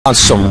On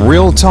some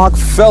real talk,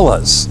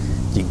 fellas,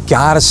 you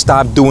gotta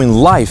stop doing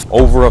life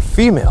over a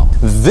female.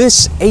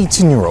 This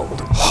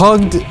 18-year-old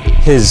hugged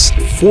his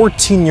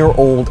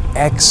 14-year-old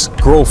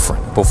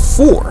ex-girlfriend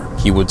before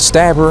he would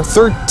stab her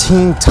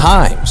 13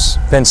 times,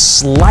 then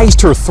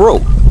sliced her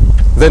throat,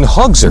 then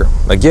hugs her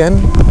again,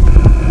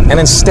 and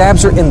then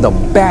stabs her in the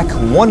back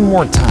one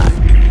more time.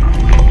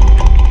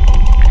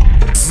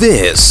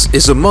 This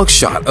is a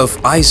mugshot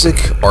of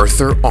Isaac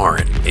Arthur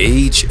Arndt,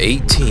 age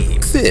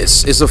 18.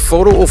 This is a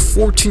photo of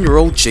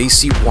 14-year-old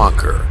Jaelyn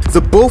Walker. The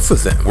both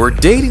of them were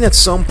dating at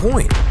some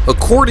point,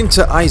 according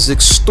to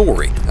Isaac's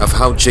story of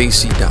how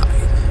Jaelyn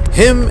died.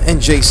 Him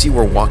and Jaelyn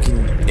were walking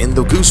in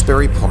the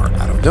Gooseberry Park.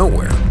 Out of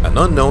nowhere, an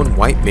unknown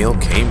white male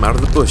came out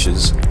of the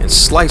bushes and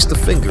sliced the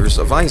fingers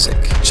of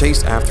Isaac,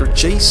 chased after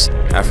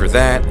Jaelyn. After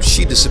that,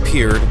 she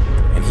disappeared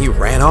and he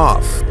ran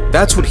off.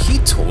 That's what he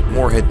told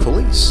Moorhead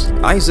police.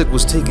 Isaac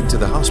was taken to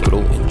the hospital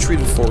and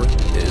treated for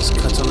his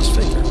cuts on his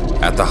finger.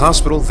 At the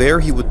hospital there,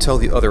 he would tell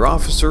the other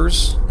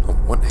officers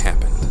of what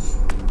happened.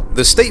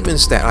 The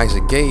statements that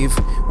Isaac gave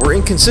were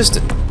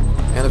inconsistent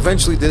and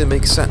eventually didn't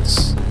make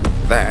sense.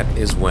 That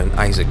is when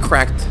Isaac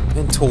cracked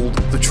and told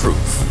the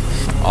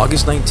truth.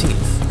 August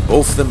 19th,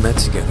 both of them met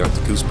together at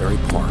the Gooseberry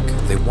Park.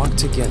 They walked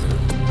together.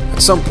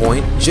 At some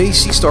point,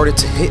 Jaelyn started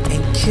to hit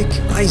and kick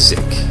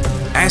Isaac,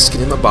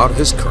 asking him about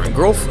his current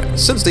girlfriend.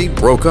 Since they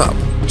broke up,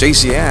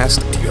 Jaelyn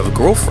asked, "Do you have a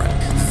girlfriend?"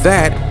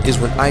 That is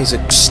when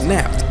Isaac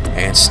snapped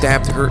and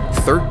stabbed her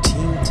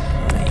 13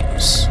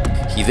 times.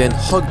 He then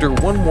hugged her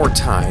one more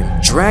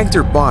time, dragged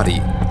her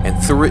body, and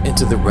threw it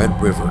into the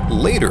Red River.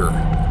 Later,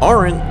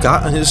 Arndt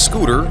got on his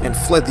scooter and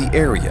fled the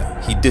area.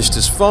 He ditched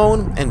his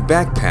phone and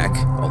backpack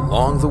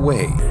along the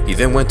way. He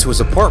then went to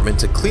his apartment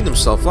to clean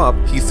himself up.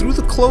 He threw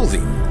the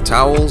clothing,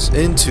 towels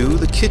into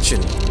the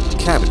kitchen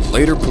cabinet.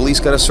 Later, police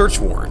got a search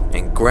warrant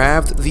and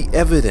grabbed the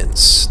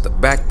evidence, the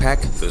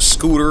backpack, the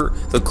scooter,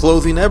 the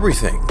clothing,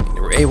 everything. And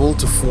they were able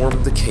to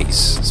form the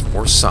case. It's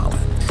more solid.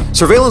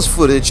 Surveillance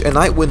footage and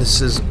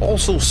eyewitnesses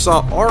also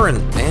saw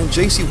Arndt and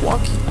Jaelyn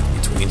walking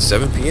between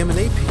 7 p.m. and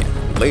 8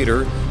 p.m.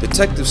 Later,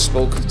 detectives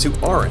spoke to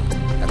Arndt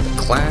at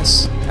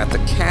the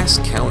Cass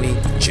County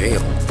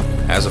Jail.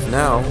 As of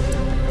now,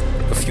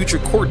 a future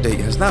court date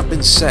has not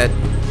been set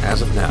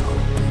as of now.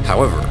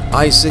 However,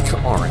 Isaac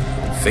Arndt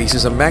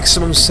faces a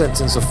maximum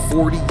sentence of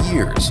 40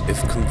 years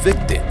if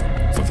convicted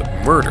for the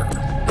murder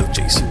of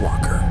Jaelyn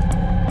Walker.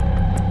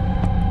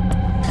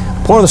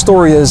 Point of the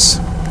story is,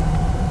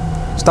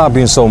 stop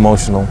being so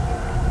emotional,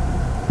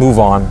 move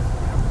on,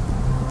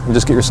 and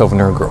just get yourself a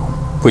new girl,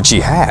 which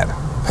he had,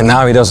 and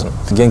now he doesn't.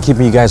 Again,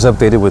 keeping you guys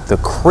updated with the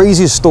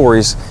craziest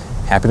stories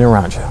happening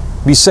around you.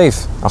 Be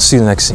safe. I'll see you in the next scene.